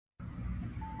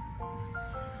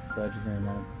Glad you're here,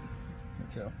 man. Me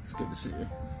too. It's good to see you.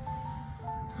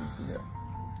 Yeah.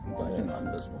 I'm glad you're not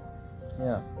invisible.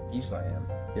 Yeah, usually I am.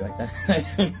 You like that?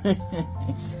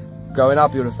 Growing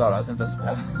up, you would have thought I was invisible.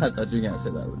 I thought you were gonna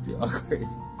say that would be awkward.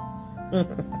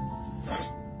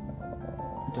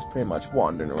 Just pretty much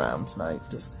wandering around tonight,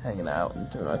 just hanging out and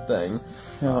doing our thing.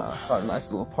 Yeah. Found a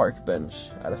nice little park bench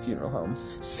at a funeral home.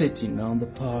 Sitting on the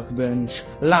park bench.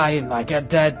 Lying like a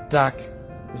dead duck.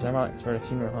 Which is ironic, it's for a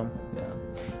funeral home. Yeah.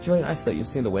 It's really nice though, you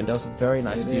see the windows, a very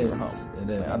nice funeral home. It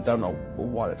is. I don't know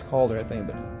what it's called or anything,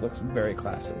 but it looks very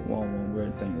classy. One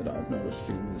weird thing that I've noticed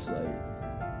too is like,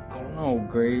 I don't know,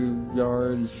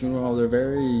 graveyards, funeral homes, they're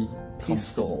very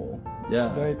peaceful. Yeah,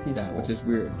 Very peaceful. Yeah, which is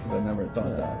weird because I never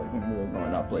thought that. Like when we were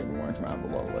growing up, like we weren't around a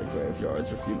lot of like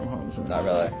graveyards or funeral homes. Or Not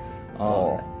really.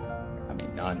 I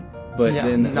mean, none. But Yeah,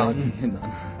 then none. none.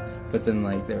 But then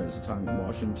like there was a time in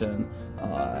Washington,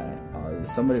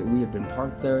 we had been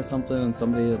parked there or something, and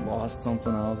somebody had lost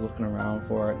something. I was looking around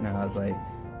for it, and I was like,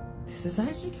 "This is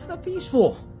actually kind of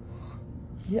peaceful."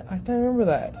 Yeah, I don't remember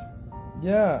that.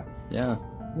 Yeah. Yeah.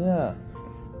 Yeah.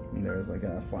 And there was like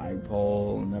a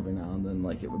flagpole, and every now and then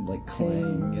like it would like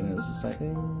clang, and it was just like,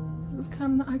 "This is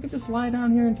kind of. I could just lie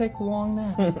down here and take a long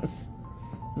nap."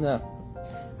 No.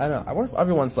 I don't know. I wonder if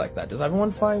everyone's like that. Does everyone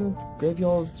find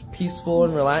graveyards peaceful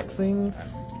and relaxing?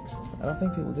 I don't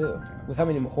think people do. With how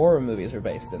many horror movies are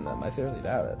based in them, I seriously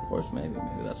doubt it. Of course, maybe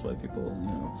that's why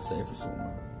people stay for so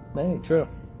long. Maybe, true.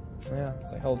 Yeah,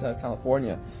 it's like Hotel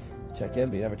California. Check in,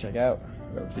 but you never check out.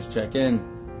 Or just check in.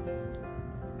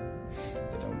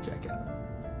 They don't check out.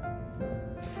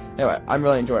 Anyway, I'm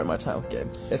really enjoying my time with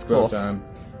Gabe. It's Bro cool. time.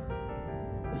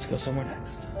 Let's go somewhere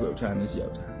next. Bro time is yo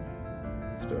time.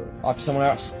 Let's do it. Off to someone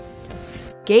else.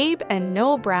 Gabe and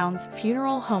Noah Brown's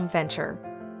funeral home venture.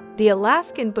 The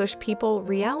Alaskan Bush People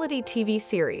reality TV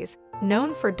series,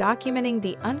 known for documenting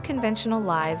the unconventional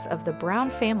lives of the Brown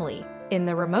family in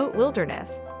the remote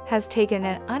wilderness, has taken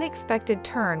an unexpected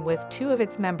turn with two of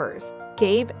its members,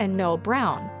 Gabe and Noah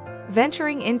Brown,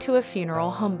 venturing into a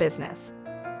funeral home business.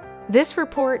 This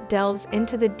report delves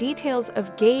into the details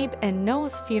of Gabe and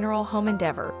Noah's funeral home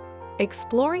endeavor,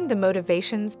 exploring the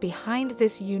motivations behind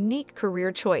this unique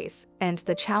career choice and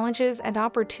the challenges and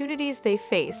opportunities they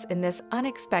face in this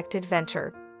unexpected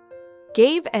venture.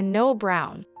 Gabe and Noah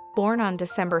Brown, born on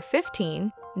December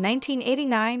 15,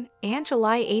 1989 and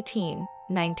July 18,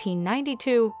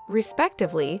 1992,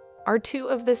 respectively, are two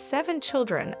of the 7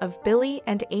 children of Billy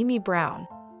and Amy Brown.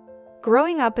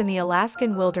 Growing up in the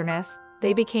Alaskan wilderness,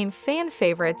 they became fan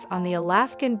favorites on the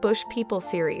Alaskan Bush People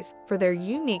series for their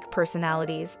unique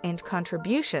personalities and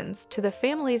contributions to the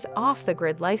family's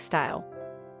off-the-grid lifestyle.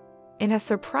 In a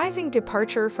surprising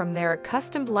departure from their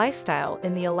accustomed lifestyle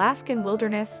in the Alaskan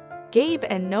wilderness, Gabe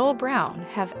and Noah Brown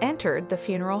have entered the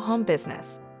funeral home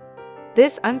business.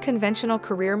 This unconventional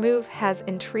career move has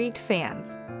intrigued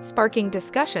fans, sparking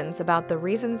discussions about the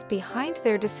reasons behind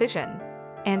their decision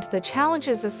and the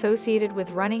challenges associated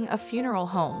with running a funeral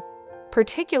home,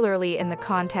 particularly in the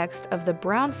context of the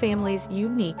Brown family's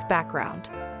unique background.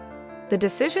 The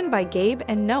decision by Gabe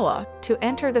and Noah to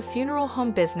enter the funeral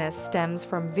home business stems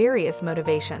from various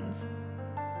motivations.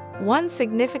 One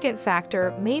significant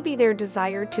factor may be their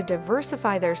desire to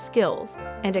diversify their skills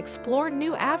and explore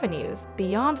new avenues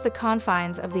beyond the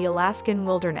confines of the Alaskan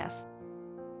wilderness.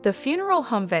 The funeral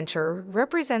home venture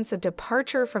represents a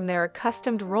departure from their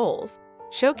accustomed roles,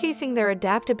 showcasing their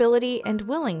adaptability and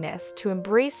willingness to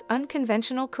embrace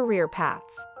unconventional career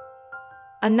paths.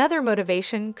 Another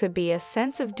motivation could be a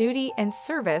sense of duty and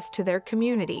service to their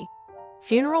community.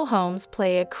 Funeral homes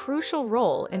play a crucial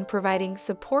role in providing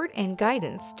support and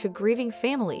guidance to grieving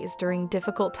families during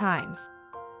difficult times.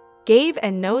 Gabe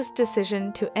and Noah's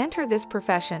decision to enter this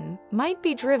profession might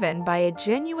be driven by a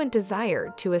genuine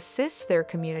desire to assist their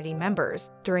community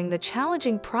members during the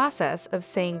challenging process of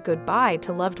saying goodbye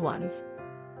to loved ones.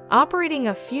 Operating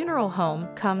a funeral home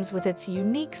comes with its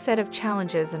unique set of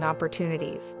challenges and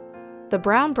opportunities. The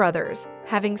Brown brothers,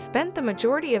 having spent the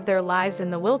majority of their lives in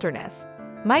the wilderness,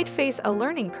 might face a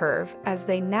learning curve as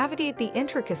they navigate the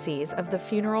intricacies of the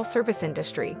funeral service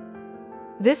industry.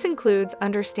 This includes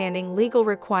understanding legal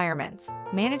requirements,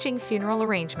 managing funeral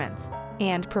arrangements,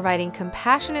 and providing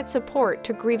compassionate support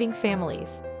to grieving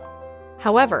families.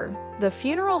 However, the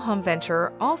funeral home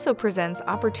venture also presents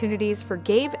opportunities for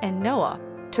Gabe and Noah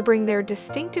to bring their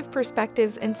distinctive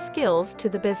perspectives and skills to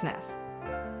the business.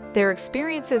 Their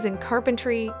experiences in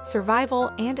carpentry,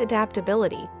 survival, and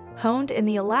adaptability, honed in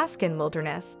the Alaskan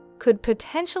wilderness, could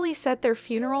potentially set their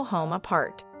funeral home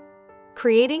apart.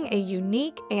 Creating a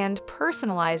unique and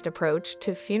personalized approach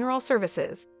to funeral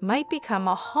services might become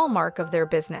a hallmark of their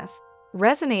business,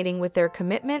 resonating with their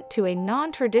commitment to a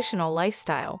non-traditional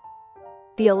lifestyle.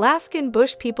 The Alaskan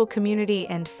Bush people community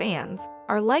and fans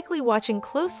are likely watching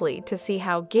closely to see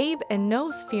how Gabe and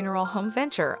No's funeral home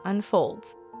venture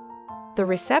unfolds. The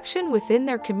reception within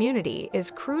their community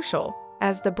is crucial,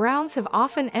 as the Browns have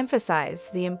often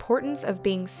emphasized the importance of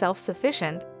being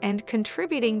self-sufficient and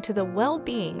contributing to the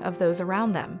well-being of those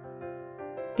around them.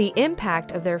 The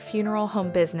impact of their funeral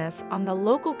home business on the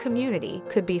local community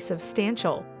could be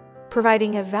substantial,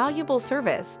 providing a valuable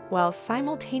service while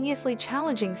simultaneously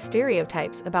challenging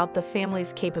stereotypes about the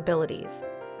family's capabilities.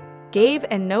 Gabe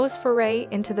and No's foray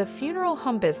into the funeral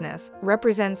home business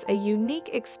represents a unique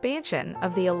expansion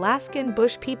of the Alaskan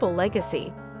Bush people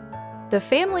legacy. The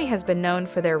family has been known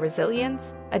for their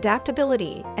resilience,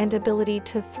 adaptability, and ability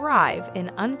to thrive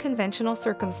in unconventional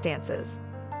circumstances.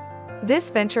 This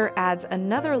venture adds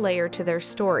another layer to their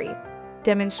story,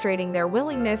 demonstrating their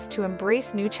willingness to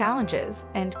embrace new challenges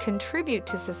and contribute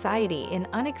to society in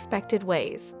unexpected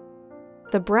ways.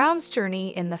 The Browns'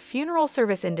 journey in the funeral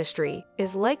service industry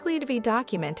is likely to be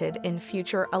documented in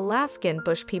future Alaskan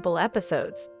Bush people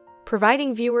episodes,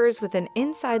 providing viewers with an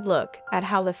inside look at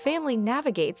how the family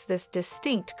navigates this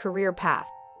distinct career path.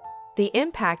 The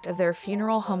impact of their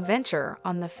funeral home venture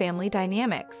on the family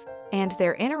dynamics and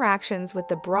their interactions with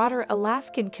the broader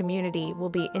Alaskan community will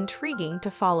be intriguing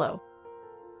to follow.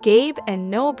 Gabe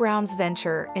and Noah Brown's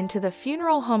venture into the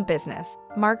funeral home business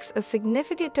marks a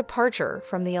significant departure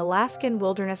from the Alaskan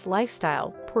wilderness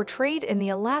lifestyle portrayed in the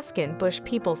Alaskan Bush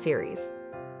People series.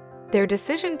 Their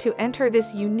decision to enter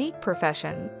this unique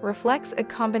profession reflects a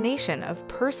combination of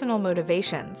personal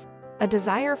motivations, a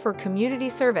desire for community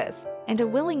service, and a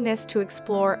willingness to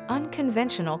explore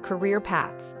unconventional career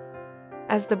paths.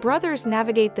 As the brothers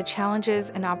navigate the challenges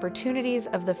and opportunities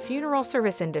of the funeral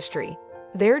service industry,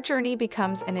 their journey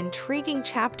becomes an intriguing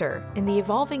chapter in the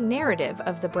evolving narrative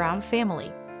of the Brown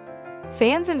family.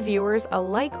 Fans and viewers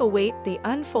alike await the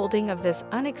unfolding of this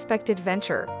unexpected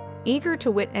venture, eager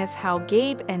to witness how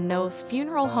Gabe and No's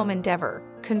funeral home endeavor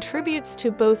contributes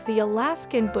to both the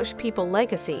Alaskan Bush people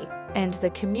legacy and the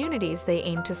communities they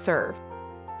aim to serve.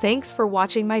 Thanks for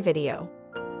watching my video.